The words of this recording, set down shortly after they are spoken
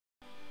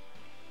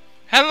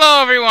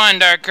Hello everyone,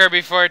 Dark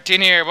Kirby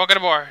 14 here. Welcome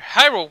aboard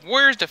Hyrule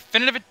Warriors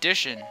Definitive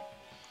Edition.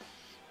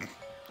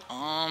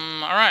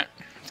 Alright,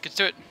 let's get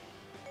to it.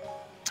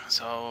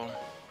 So,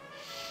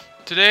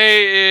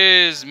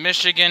 today is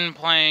Michigan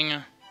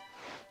playing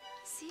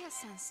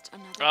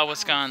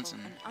Wisconsin.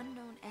 An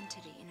unknown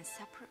entity in a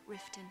separate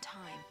rift in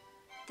time.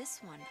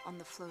 This one on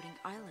the floating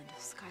island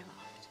of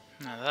Skyloft.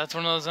 No, that's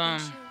one of those When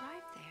she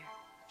arrived there,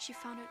 she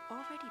found it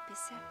already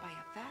beset by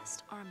a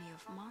vast army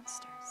of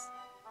monsters.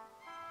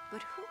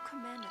 But who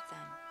commanded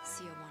them,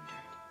 Sia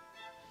wondered.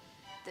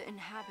 The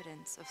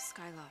inhabitants of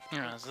Skyloft.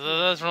 Yeah, so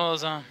that's one of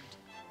those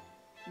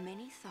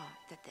Many thought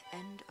that the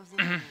end of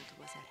the world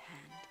was at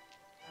hand.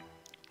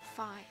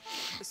 Phi,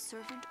 the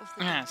servant of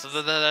the yeah, beasts,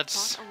 so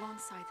that's fought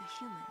alongside the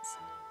humans,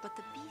 but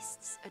the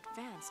beasts'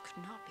 advance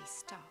could not be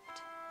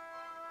stopped.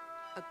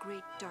 A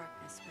great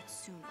darkness would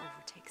soon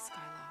overtake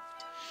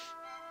Skyloft.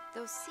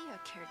 Though Sia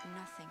cared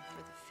nothing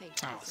for the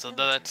fate of the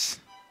villagers,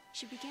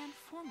 she began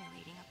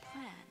formulating a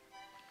plan.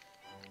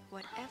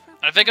 Whatever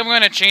I think I'm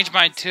going to change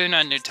my tune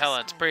on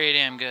Nutella. It's pretty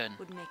damn good.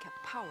 Would make a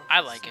powerful I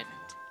like it.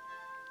 servant.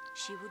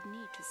 She would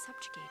need to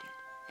subjugate it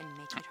and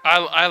make it her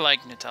I own.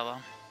 like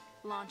Nutella.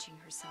 Launching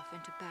herself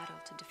into battle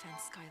to defend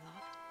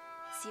Skyloft,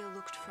 Sia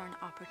looked for an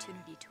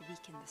opportunity to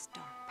weaken this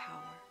dark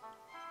power,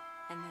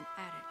 and then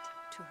add it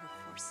to her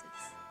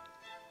forces.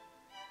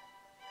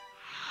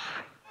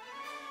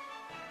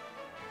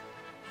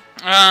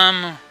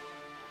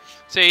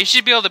 So you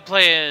should be able to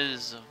play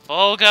as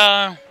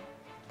Volga.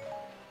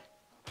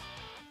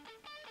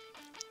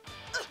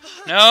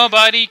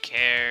 Nobody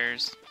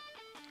cares.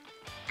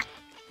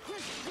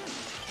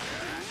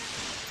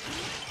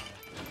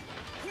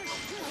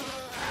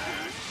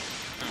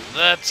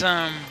 That's,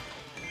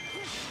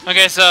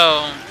 okay,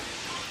 so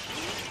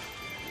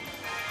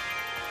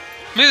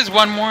maybe there's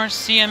one more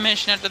CM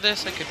mission after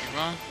this, I could be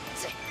wrong.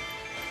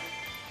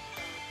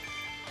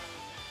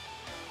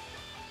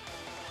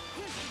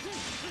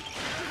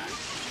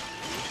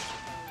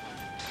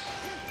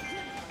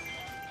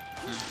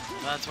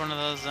 That's one of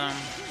those,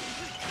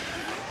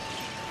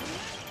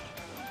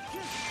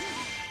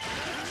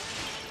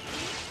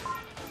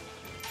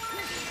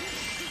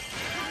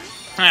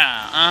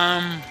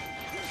 yeah,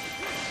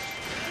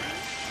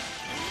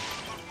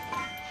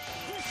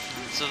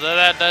 so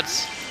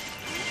that's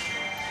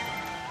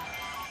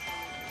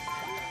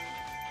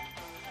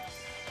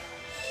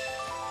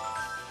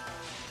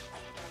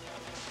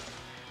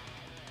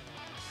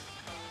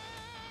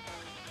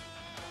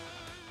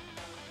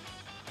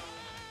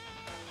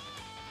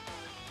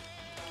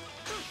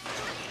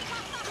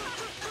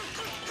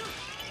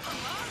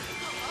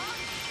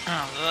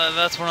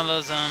that's one of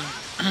those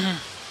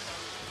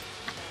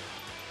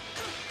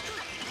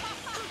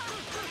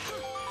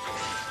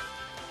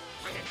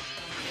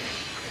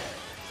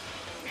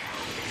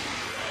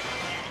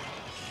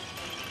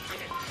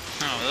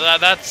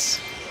that's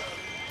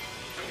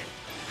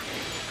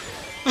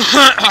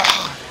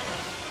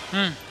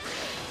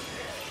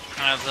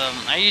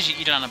I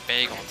usually eat it on a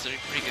bagel. It's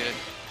pretty good.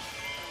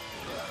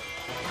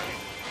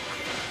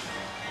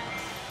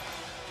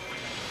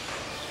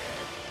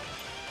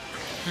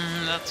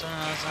 That's one of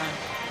those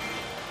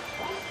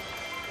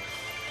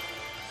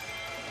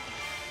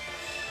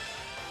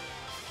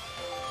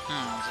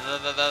so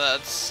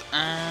that's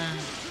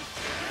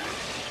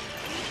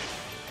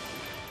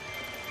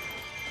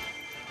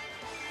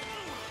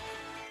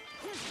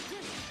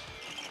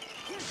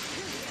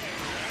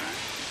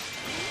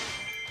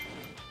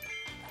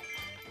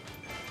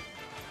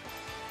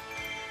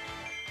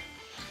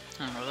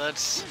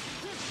that's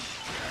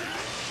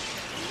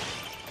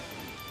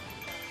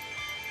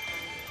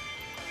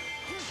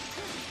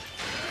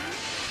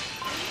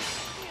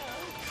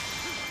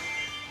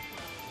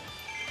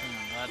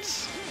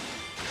that's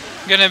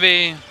gonna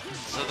be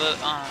so the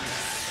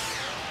oh.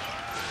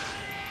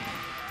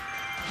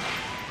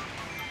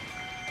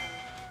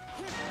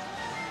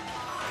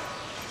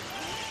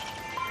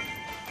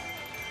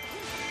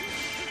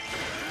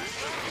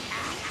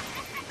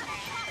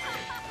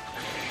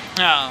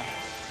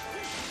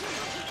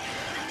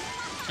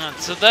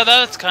 So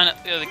that's kind of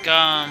like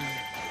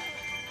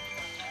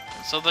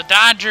so the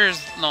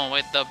Dodgers. No,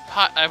 wait, the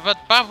pot. But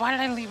why did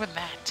I leave with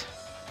that?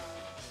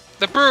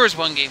 The Brewers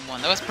won Game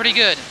 1. That was pretty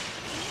good.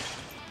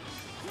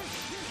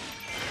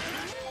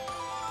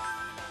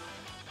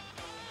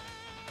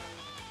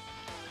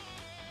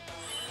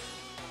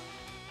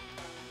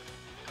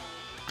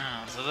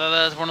 Oh, so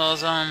that's one of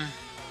those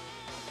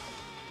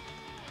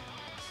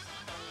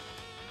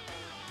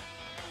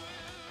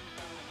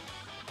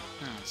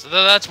so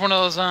that's one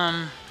of those so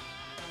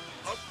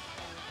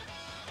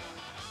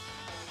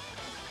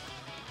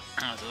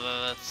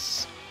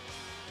that's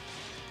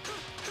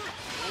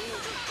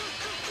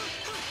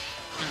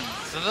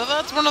so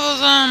that's one of those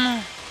so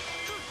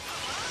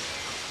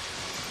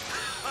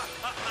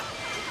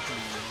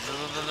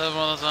that's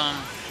one of those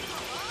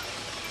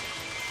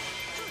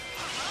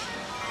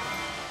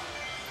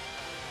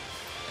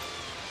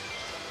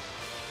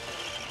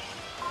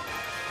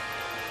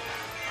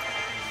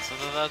so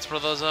that's for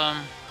those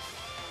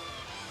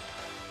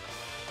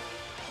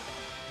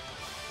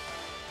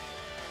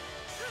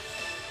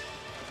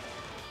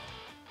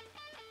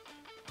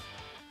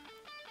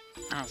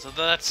Oh, so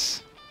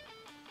that's...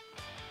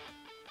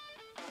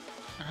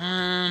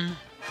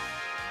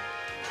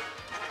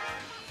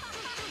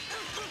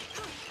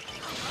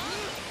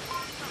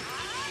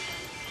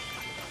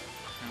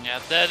 Yeah,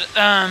 that,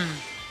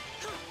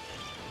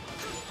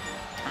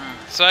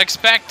 so I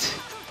expect...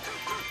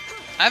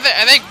 I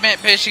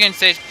think Michigan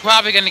State's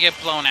probably gonna get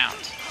blown out.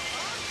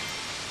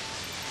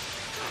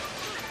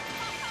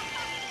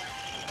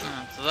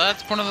 So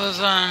that's one of those,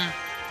 yeah,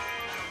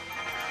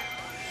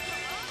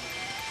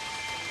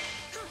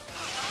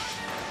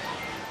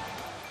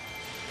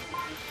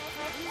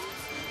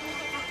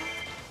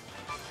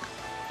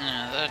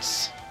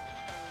 that's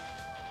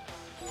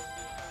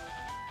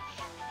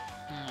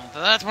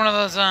one of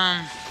those,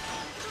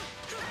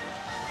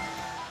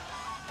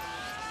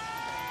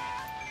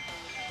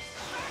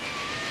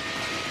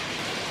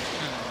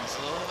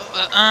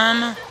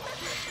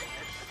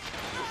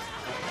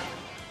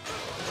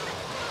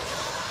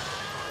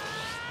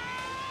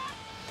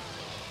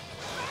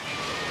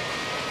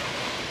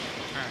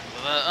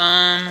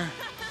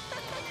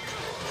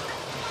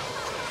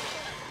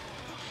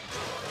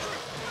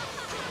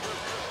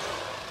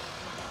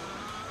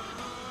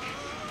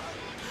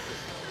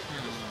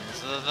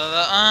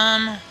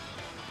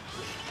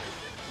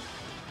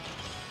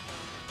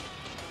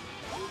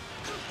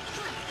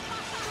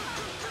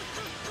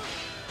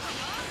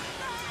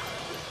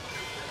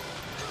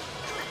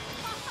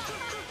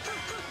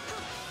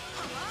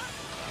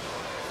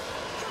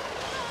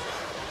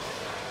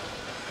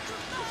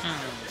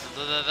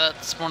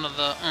 that's one of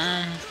the,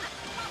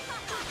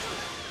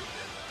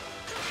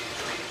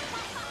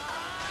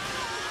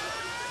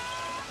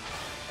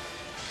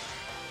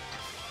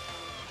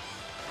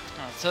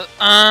 so,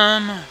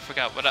 I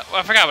forgot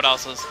what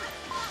else is.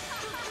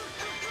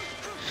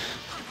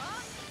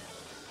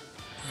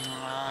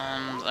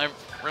 I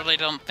really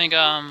don't think,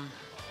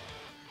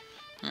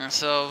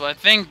 so I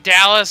think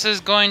Dallas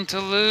is going to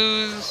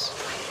lose.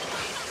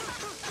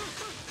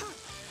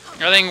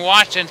 I think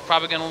Washington's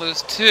probably going to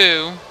lose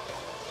too.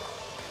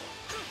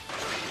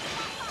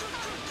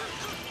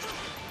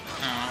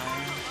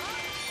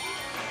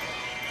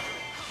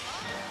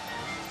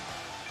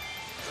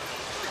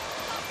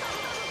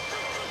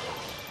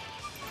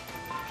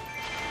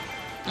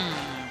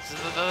 So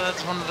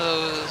that's one of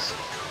those.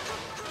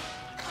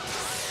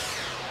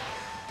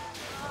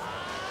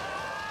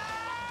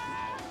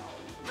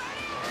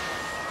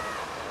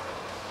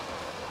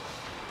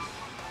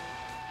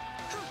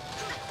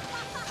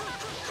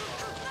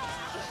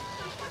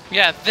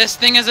 Yeah, this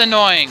thing is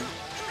annoying.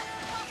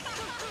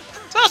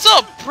 It's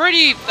also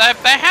pretty, I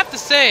have to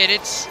say it,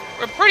 it's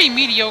a pretty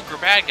mediocre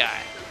bad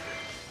guy.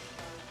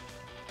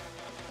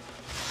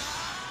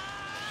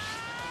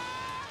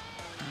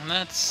 And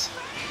that's...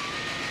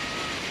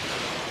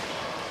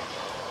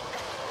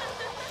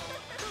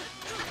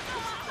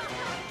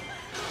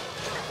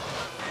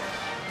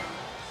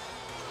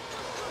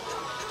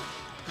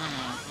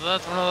 So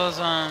that's one of those,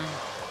 yeah,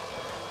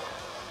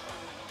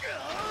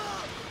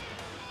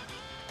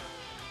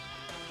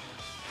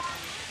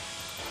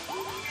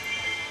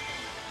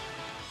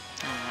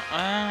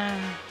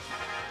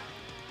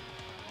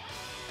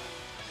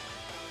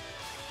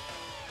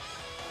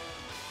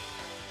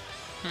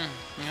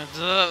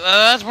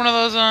 that's one of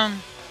those,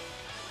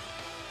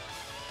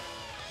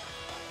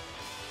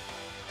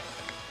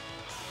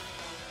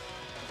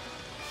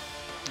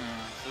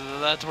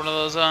 that's one of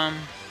those,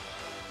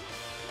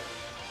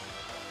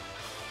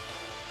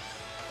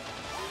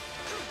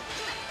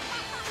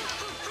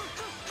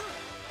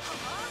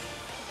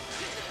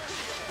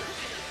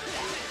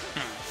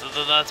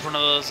 so that's one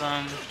of those, so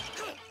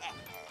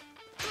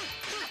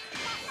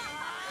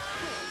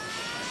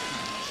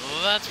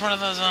that's one of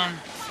those,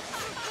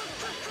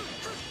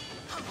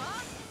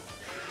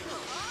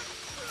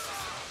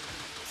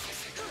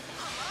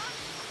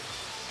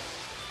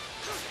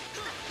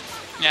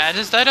 yeah,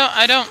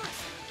 I don't.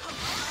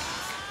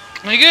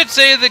 You could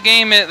say the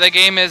game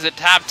is a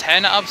top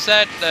 10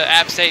 upset, the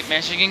App State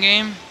Michigan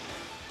game.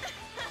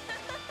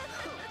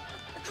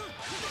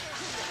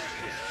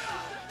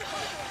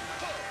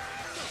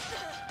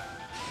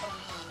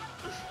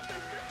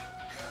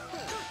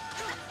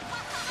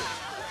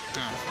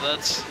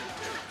 That's...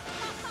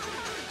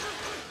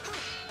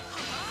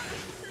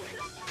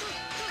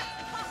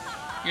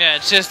 Yeah,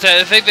 it's just,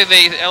 I think that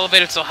they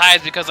elevated so high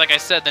is because, like I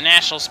said, the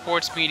national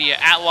sports media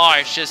at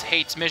large just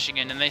hates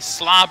Michigan, and they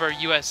slobber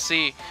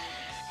USC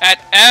at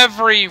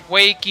every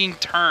waking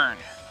turn.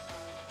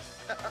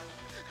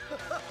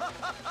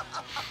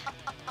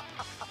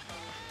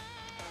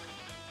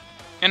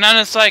 And then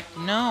it's like,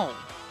 no.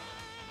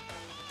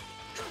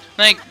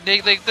 Like,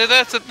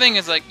 that's the thing,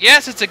 is like,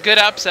 yes, it's a good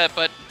upset,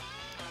 but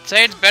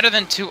say it's better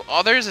than two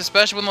others,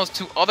 especially when those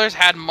two others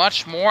had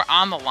much more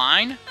on the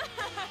line?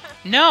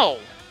 No.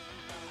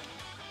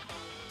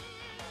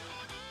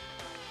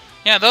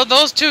 Yeah,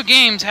 those two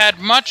games had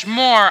much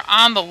more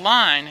on the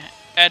line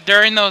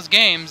during those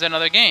games than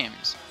other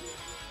games.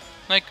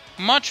 Like,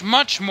 much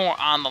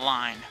more on the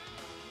line.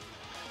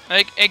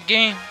 Like a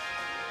game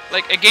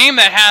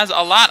that has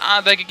a lot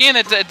on, like a game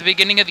that's at the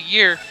beginning of the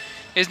year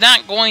is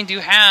not going to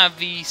have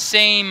the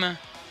same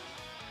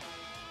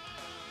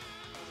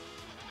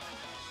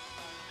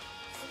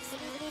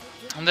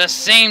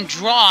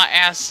draw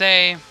as,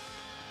 say,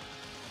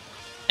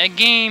 a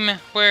game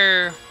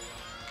where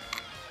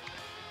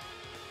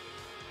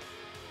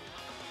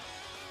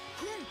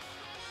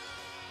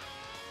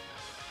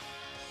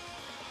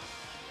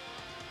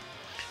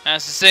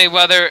as to say,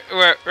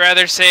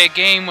 rather say a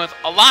game with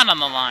a lot on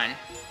the line.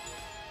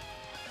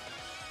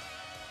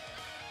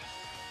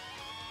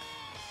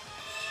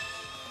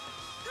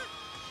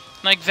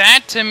 Like,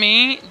 that to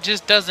me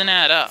just doesn't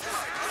add up.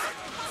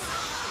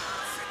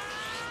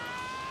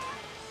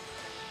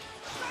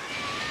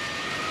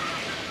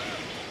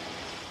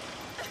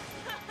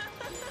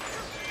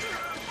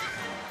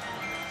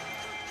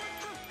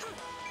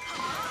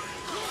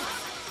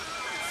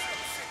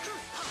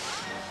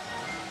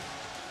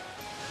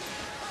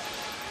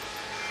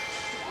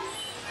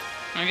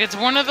 Like, it's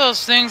one of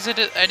those things that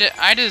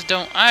I just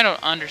don't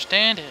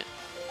understand it.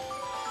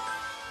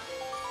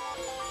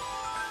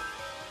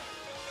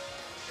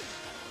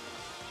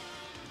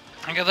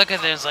 I can look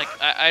at this like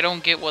I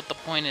don't get what the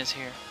point is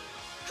here.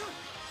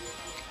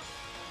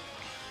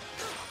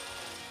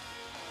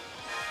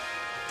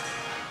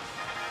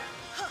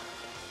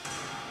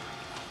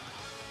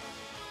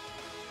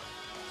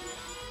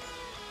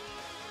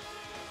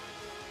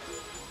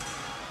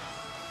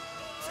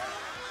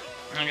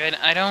 Like,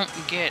 I don't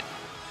get.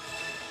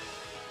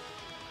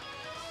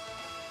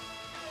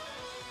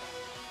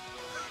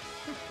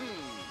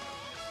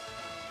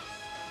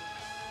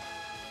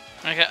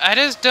 Like, I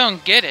just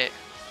don't get it.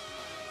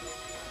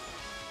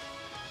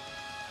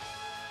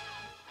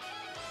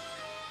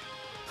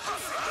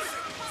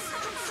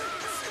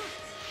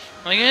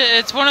 Like,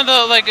 it's one of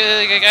the, like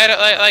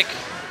I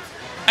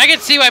can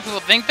see why people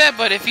think that,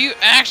 but if you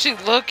actually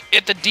look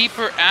at the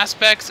deeper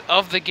aspects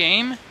of the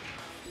game,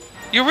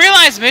 you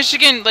realize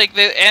Michigan, like,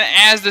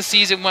 as the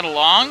season went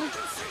along,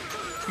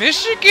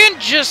 Michigan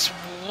just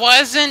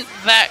wasn't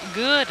that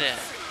good.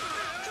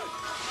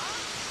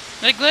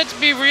 Like, let's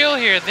be real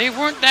here, they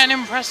weren't that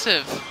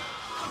impressive.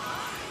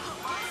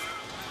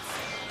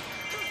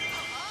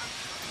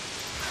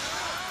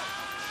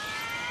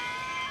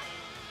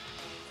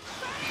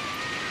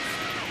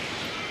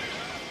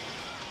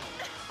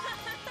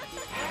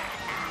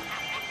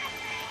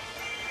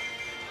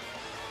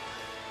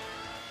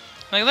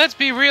 Like, let's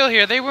be real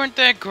here, they weren't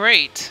that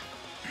great.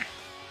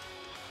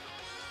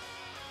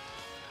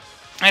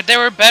 Like, there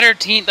were better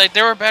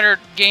there were better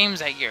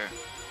games that year.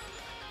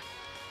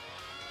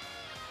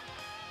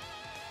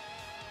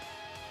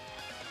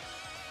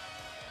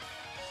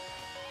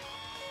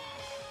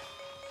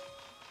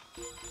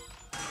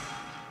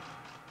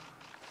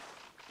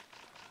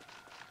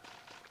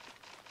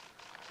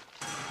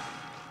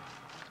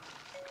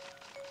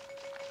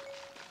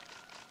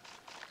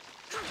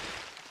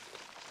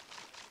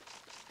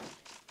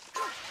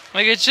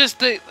 Like, it's just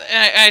that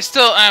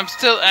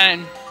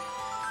I'm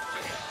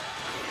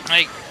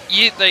like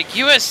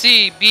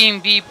USC being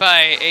beat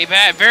by a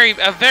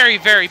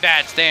very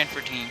bad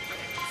Stanford team.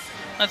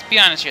 Let's be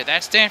honest here,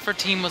 that Stanford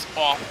team was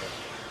awful.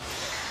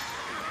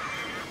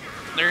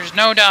 There's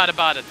no doubt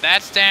about it.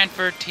 That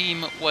Stanford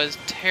team was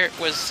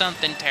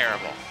something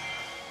terrible.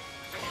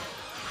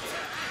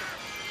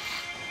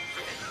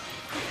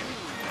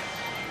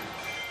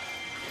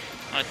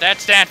 Like, that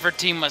Stanford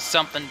team was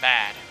something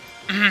bad.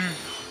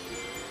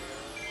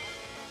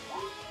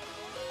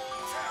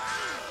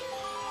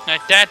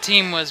 Like, that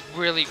team was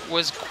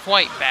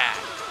quite bad.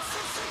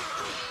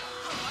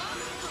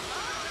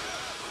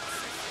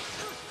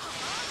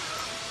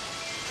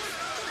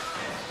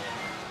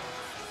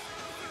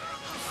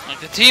 Like,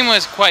 the team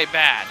was quite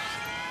bad.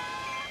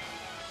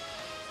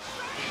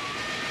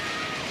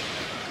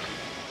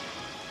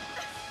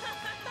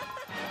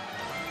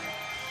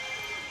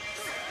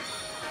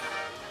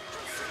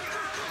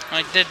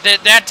 Like,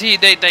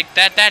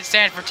 that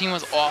Stanford team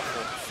was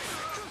awful.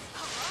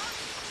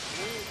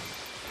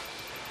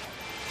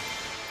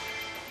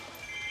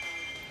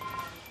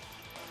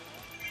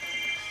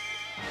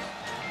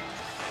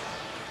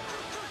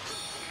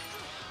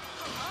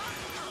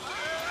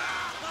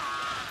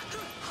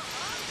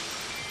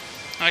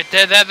 Like,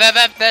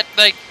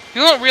 like,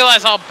 you don't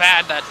realize how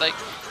bad that, like,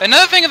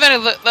 another thing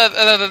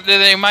that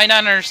they might not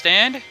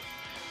understand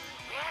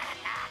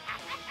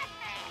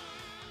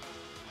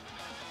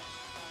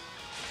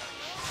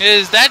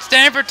is that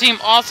Stanford team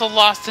also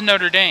lost to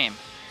Notre Dame.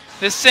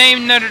 The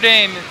same Notre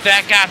Dame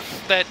that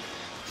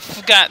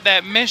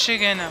got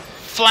Michigan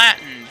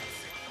flattened.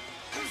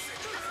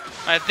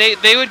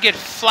 They would get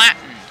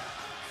flattened.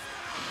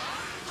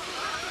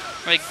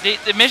 Like,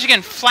 the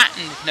Michigan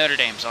flattened Notre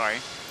Dame, sorry.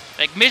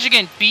 Like,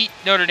 Michigan beat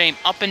Notre Dame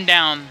up and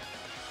down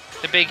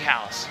the big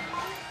house.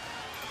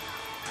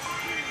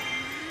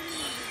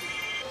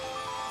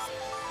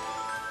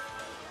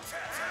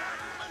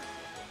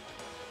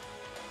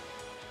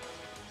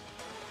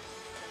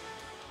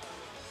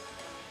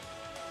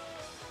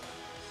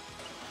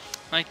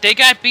 Like, they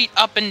got beat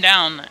up and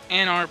down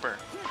Ann Arbor.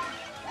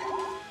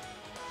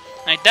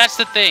 Like, that's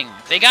the thing.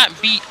 They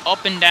got beat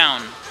up and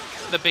down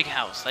the big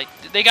house. Like,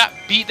 they got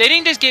beat. They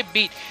didn't just get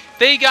beat.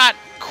 They got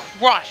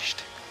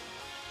crushed.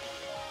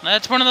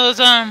 That's one of those,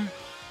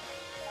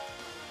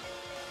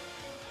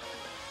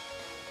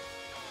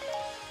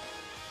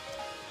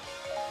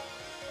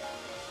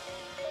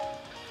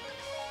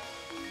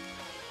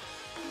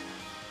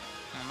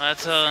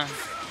 that's,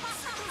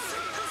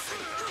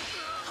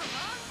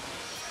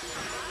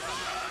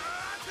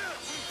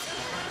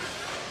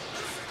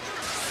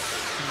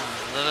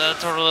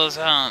 that's one of those,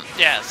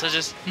 yeah, so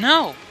just,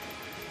 no.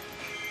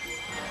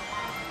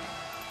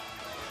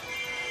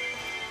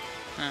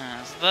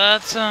 So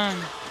that's, so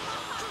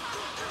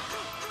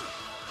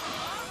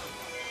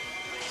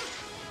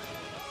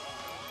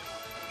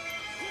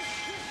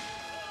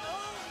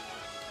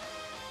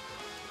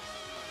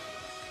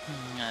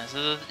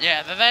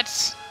yeah,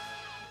 that's...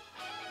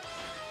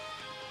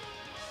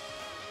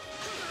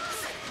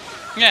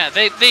 Yeah,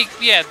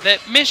 yeah,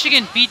 that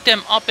Michigan beat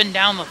them up and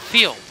down the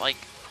field. Like,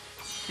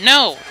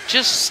 no,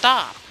 just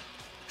stop.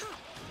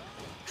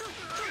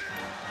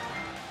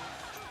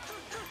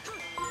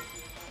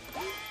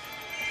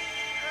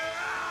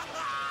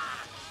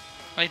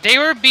 Like, they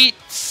were beat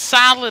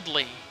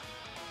solidly.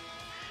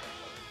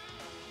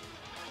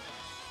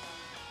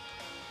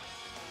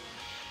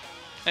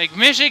 Like,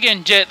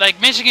 Michigan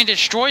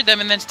destroyed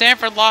them, and then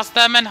Stanford lost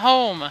them at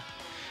home.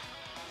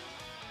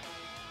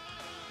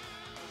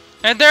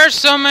 And there are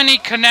so many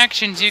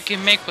connections you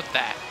can make with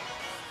that.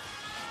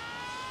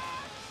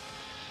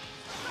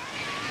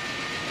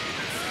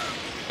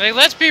 Like,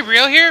 let's be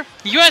real here.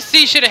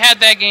 USC should have had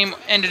that game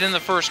ended in the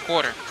first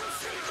quarter.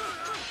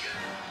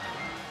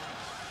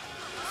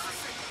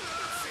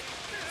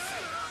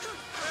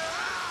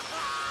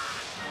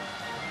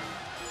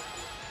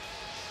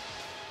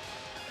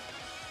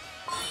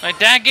 Like,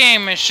 that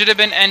game should have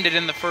been ended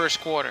in the first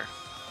quarter.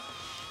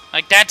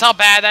 Like, that's how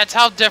bad, that's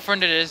how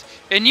different it is.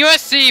 And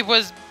USC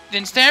was,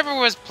 and Stanford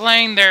was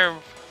playing their...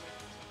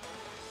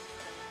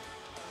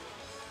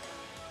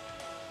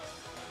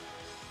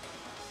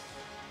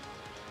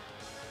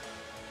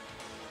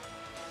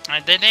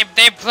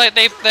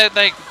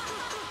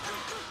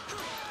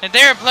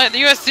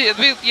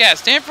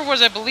 Stanford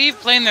was, I believe,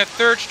 playing their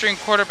third string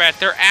quarterback.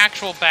 Their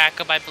actual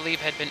backup, I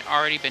believe, had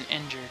already been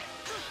injured.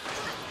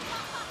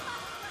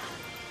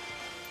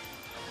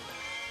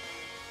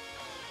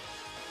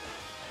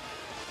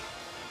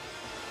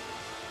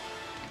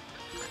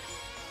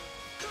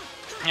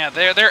 Yeah,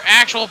 their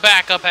actual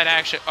backup had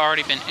actually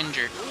already been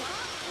injured.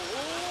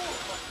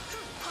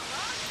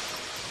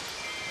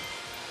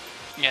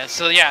 Yeah,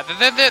 so yeah,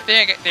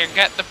 they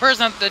got the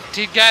person, the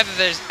guy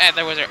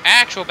that was their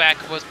actual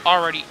backup was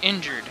already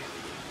injured.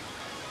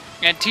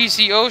 And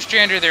TC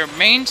Ostrander, their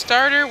main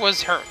starter,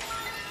 was hurt.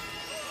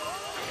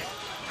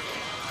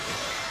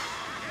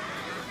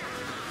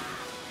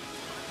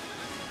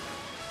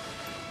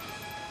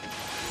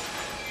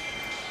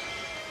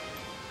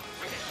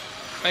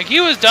 Like, he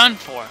was done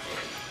for.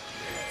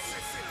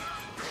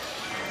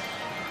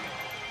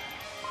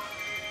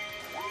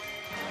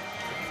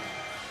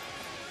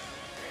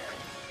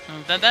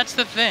 That's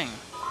the thing.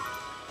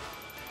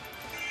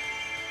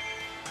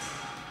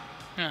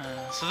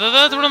 So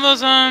that's one of those,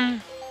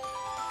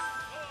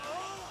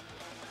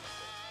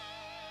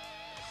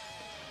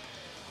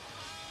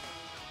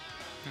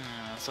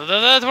 so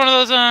that's one of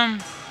those,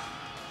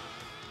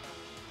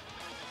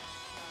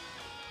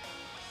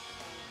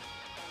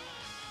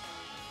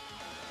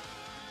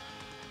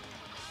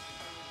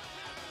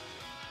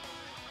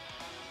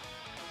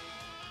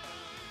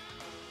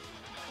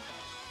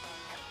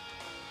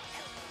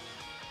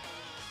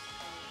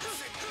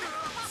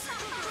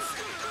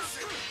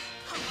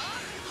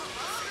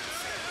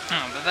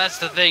 but that's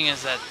the thing,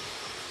 is that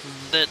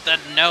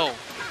no.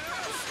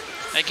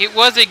 Like, it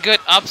was a good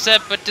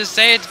upset, but to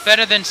say it's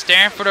better than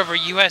Stanford over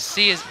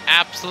USC is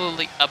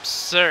absolutely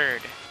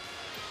absurd.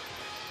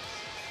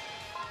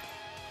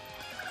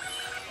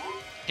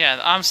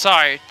 Yeah, I'm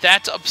sorry,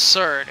 that's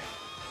absurd.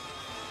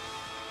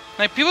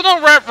 Like, people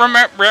don't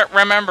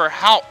remember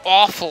how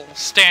awful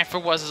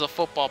Stanford was as a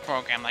football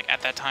program, like,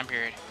 at that time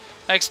period.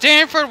 Like,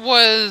 Stanford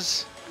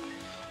was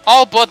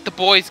all but the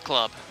boys'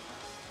 club,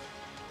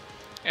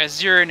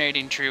 as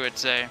Urinating Tree would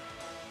say.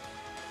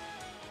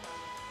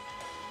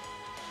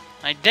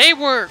 Like, they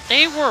were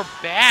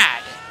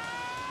bad.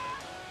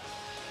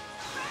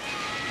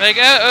 Like,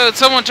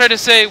 someone tried to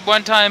say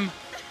one time,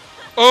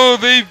 oh,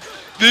 they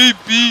beat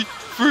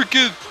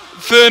freaking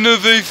San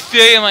Jose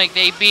State. And, like,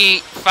 they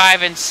beat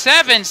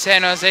 5-7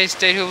 San Jose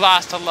State, who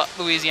lost to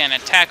Louisiana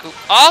Tech, who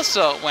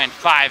also went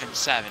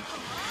 5-7.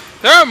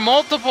 There are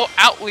multiple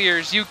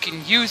outliers you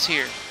can use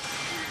here.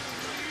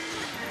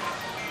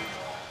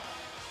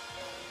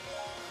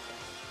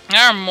 There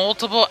are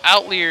multiple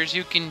outliers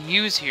you can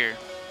use here.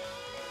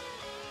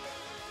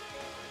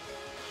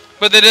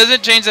 But that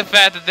doesn't change the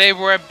fact that they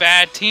were a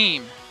bad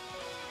team.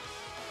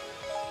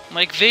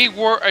 Like, they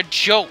were a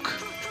joke.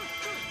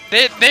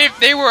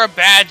 They were a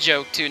bad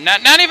joke too.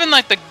 Not even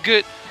like the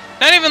good,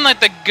 not even like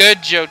the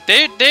good joke.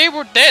 They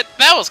were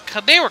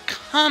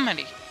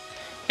comedy.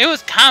 It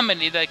was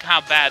comedy, like how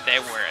bad they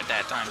were at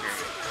that time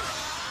period.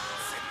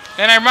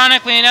 And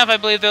ironically enough, I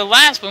believe the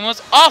last one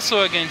was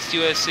also against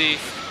USC.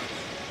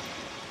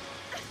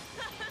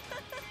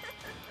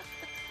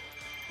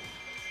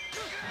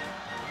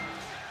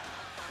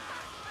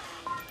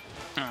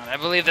 I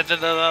believe that the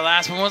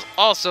last one was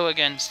also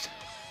against.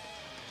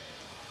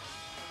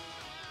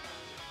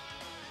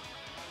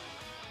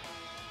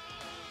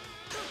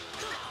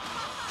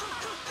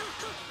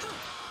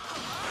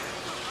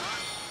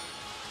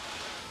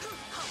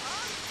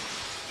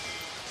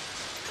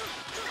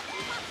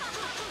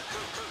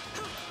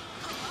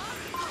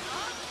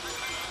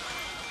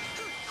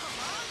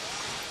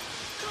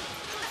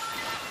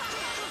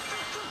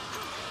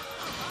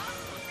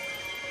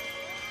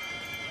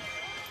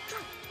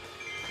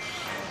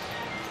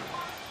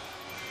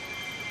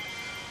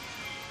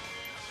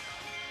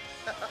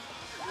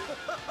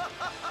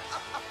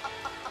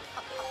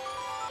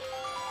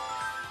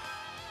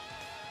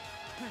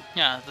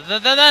 Yeah,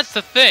 that's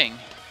the thing.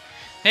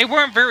 They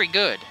weren't very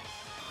good.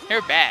 They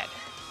were bad.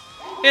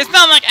 It's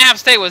not like App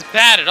State was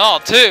bad at all,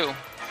 too.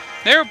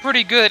 They were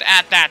pretty good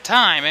at that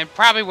time, and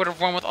probably would have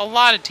won with a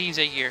lot of teams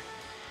that year.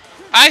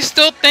 I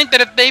still think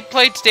that if they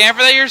played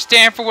Stanford that year,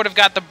 Stanford would have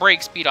got the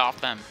break speed off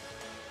them.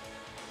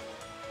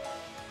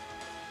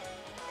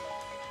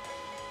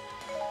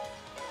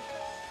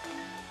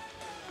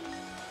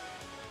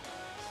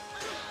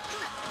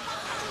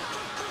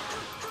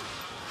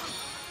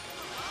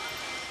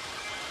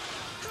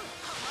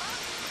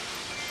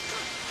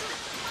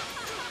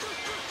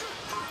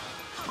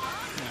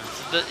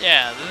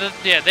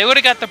 Yeah, they would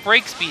have got the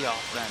break speed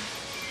off then.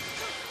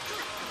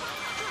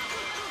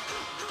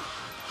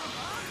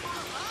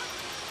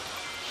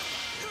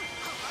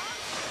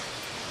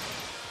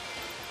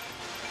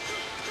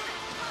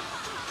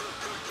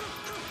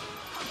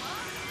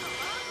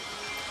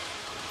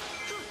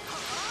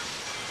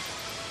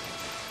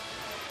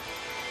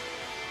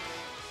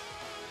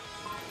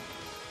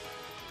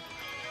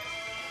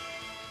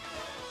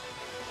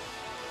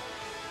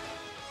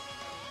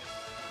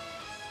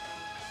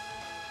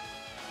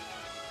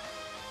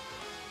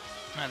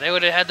 They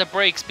would have had the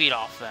break speed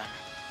off then.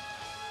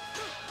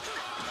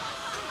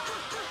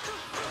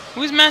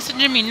 Who's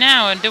messaging me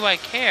now, and do I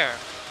care?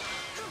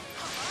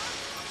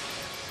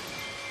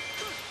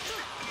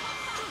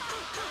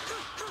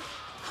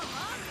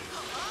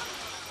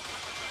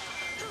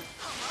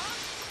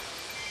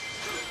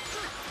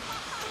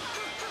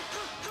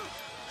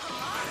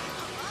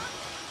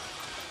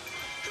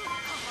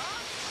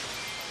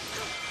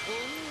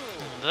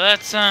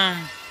 That's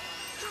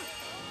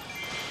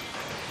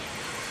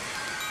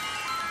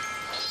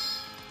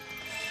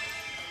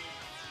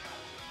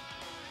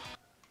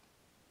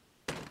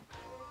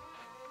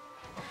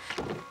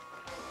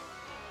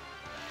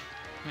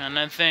and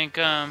I think,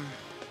 and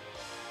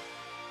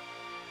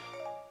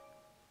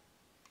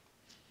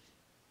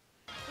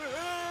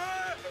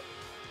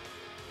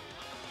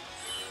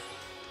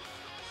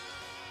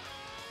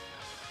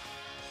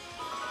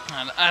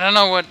I don't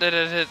know what did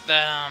it hit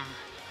that,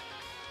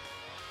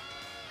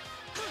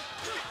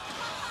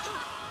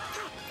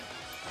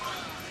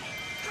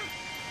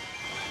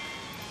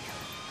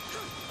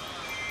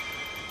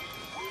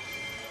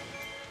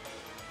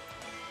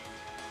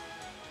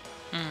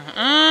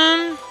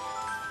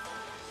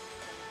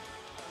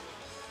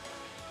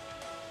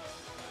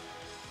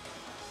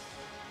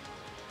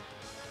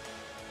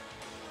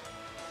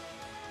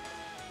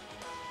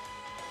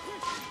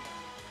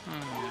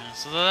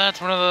 so that's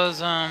one of those,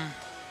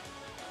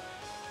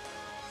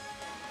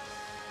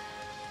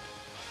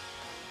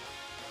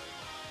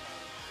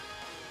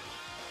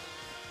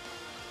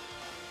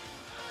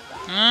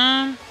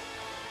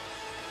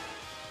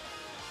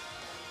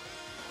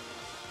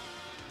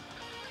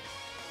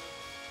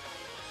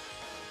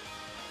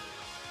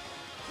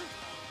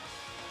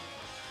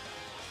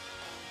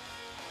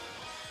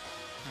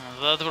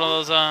 that's one of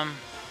those,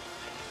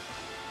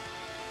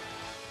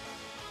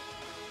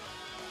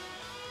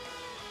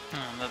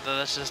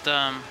 that's just,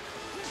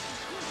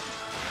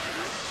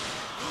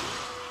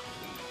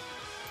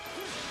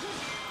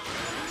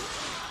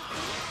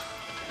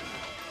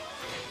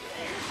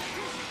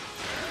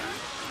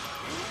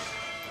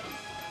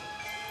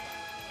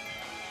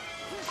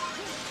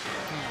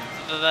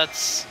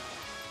 that's...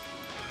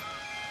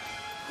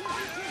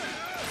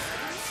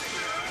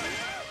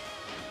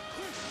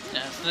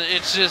 Yeah,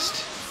 it's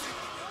just...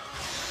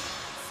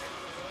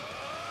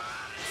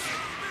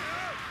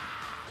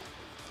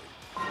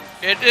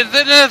 It's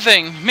another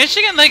thing.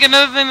 Michigan, like,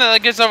 another thing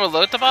that gets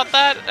overlooked about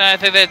that, and I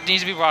think that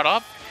needs to be brought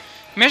up,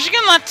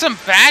 Michigan let some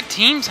bad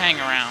teams hang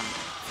around.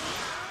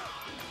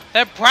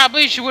 That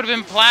probably would have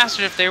been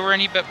plastered if they were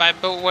any bit by,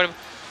 but would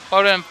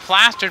have been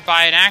plastered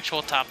by an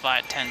actual top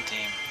 10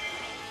 team.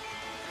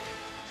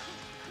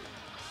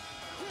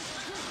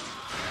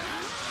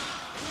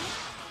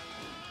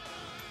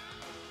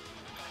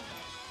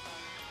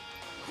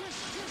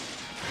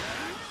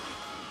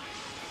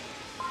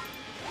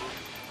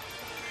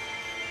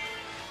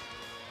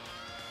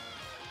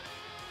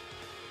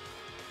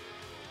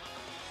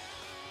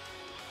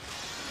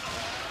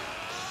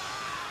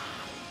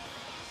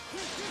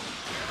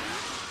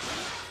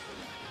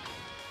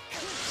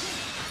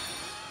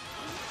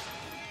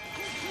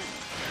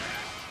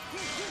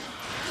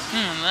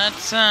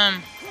 That's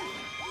kind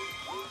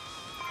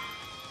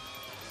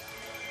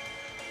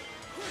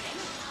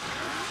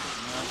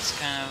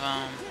of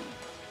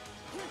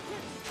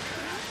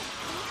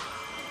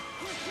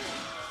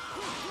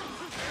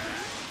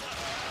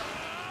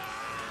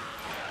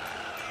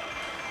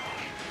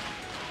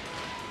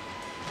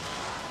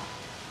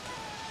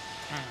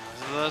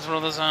so let's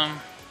roll this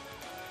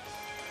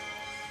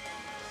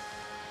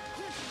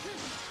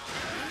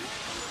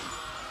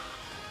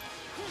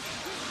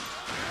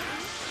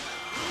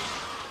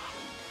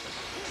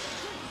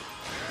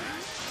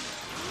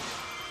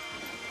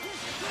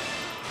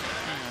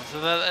So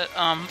that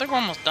I think we're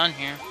almost done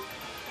here.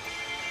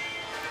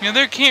 You know,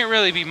 there can't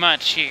really be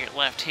much here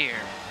left here.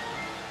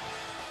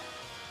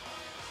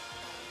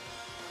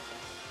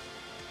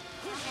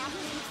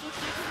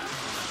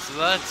 So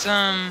that's so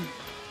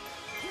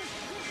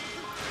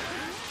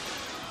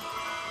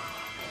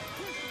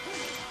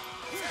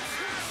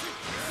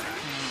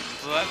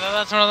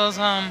that's one of those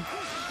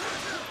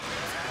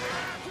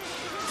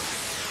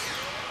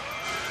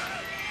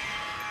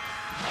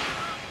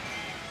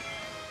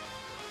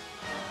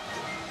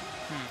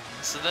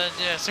So that,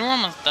 yeah, so we're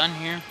almost done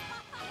here.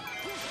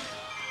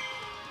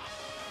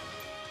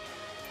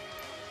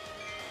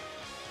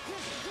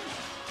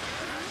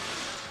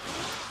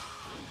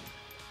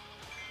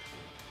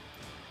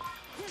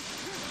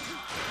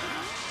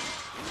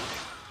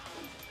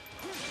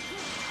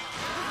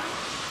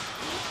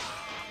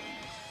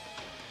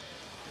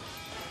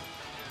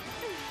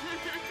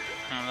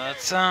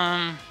 That's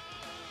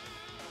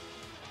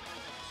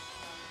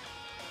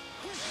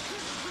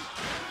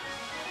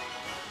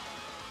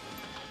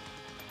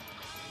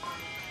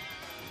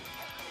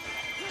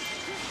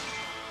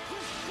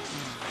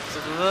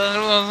so that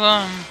was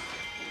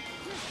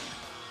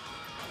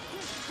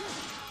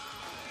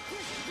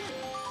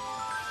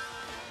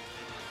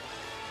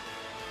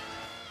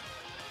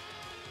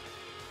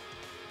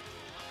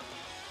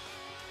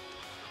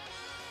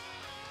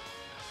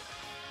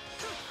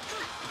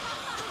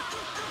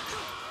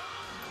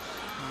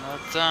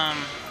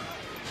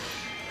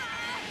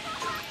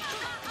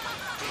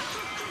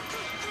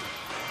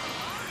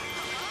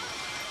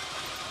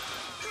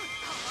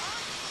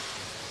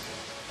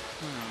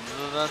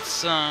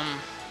that's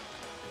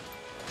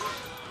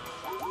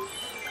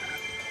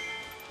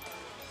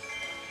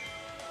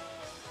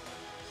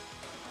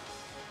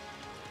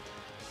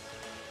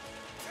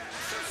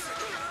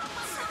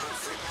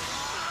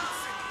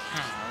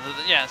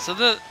yeah, so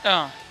the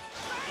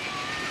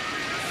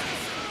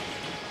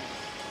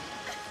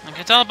okay,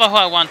 it's all about who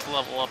I want to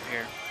level up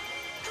here.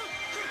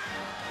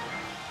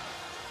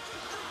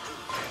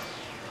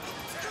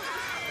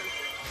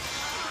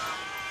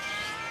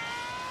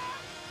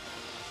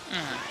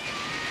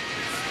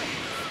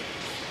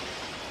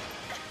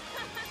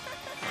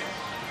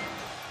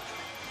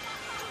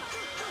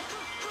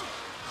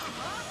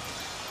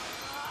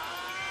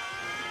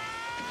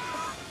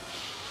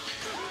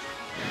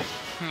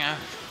 Yeah,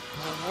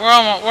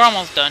 we're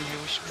almost done here.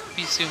 We should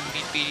be soon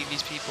beating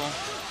these people.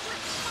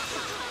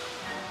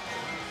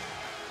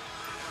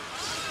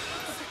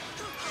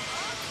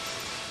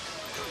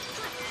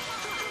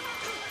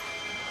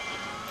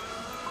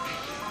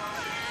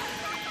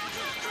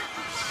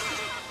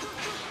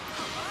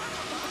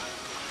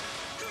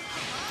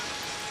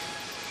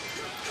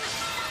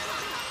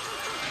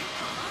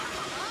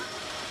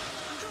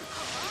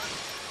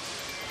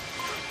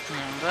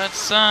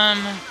 That's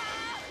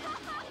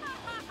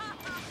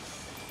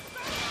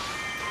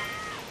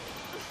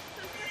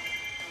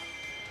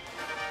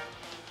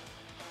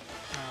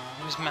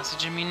who's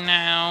messaging me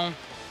now?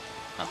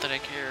 Not that I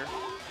care.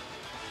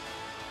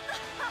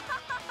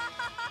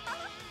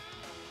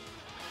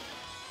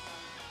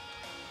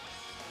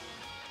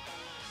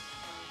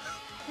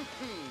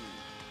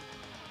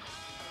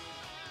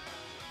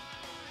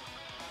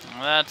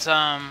 That's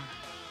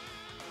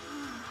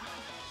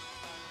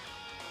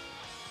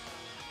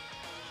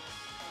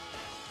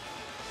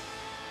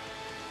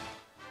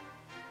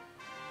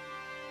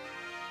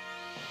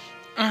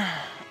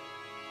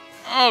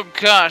oh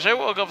gosh, I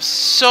woke up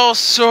so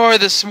sore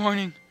this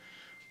morning.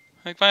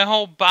 Like my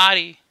whole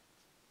body.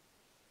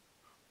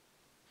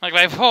 Like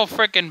my whole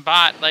freaking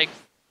bot, like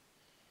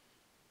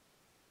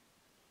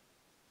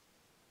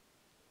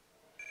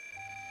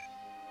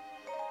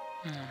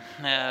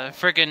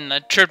freaking I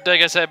tripped,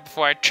 like I said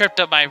before, I tripped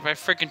up I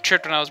freaking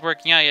tripped when I was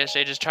working out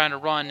yesterday just trying to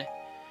run.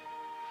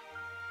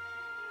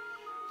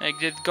 I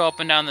did go up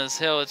and down this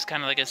hill, it's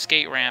kinda like a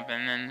skate ramp,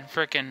 and then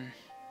freaking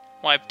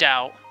wiped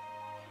out.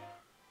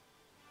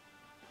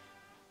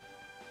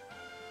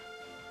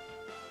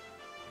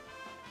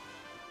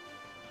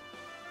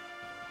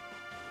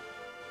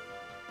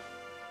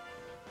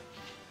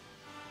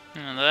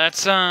 And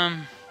that's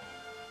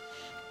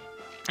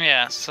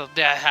yeah, so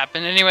that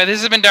happened. Anyway, this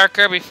has been Dark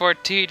Kirby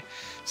 14.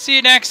 See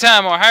you next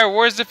time, or Hyrule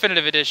Wars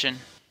Definitive Edition.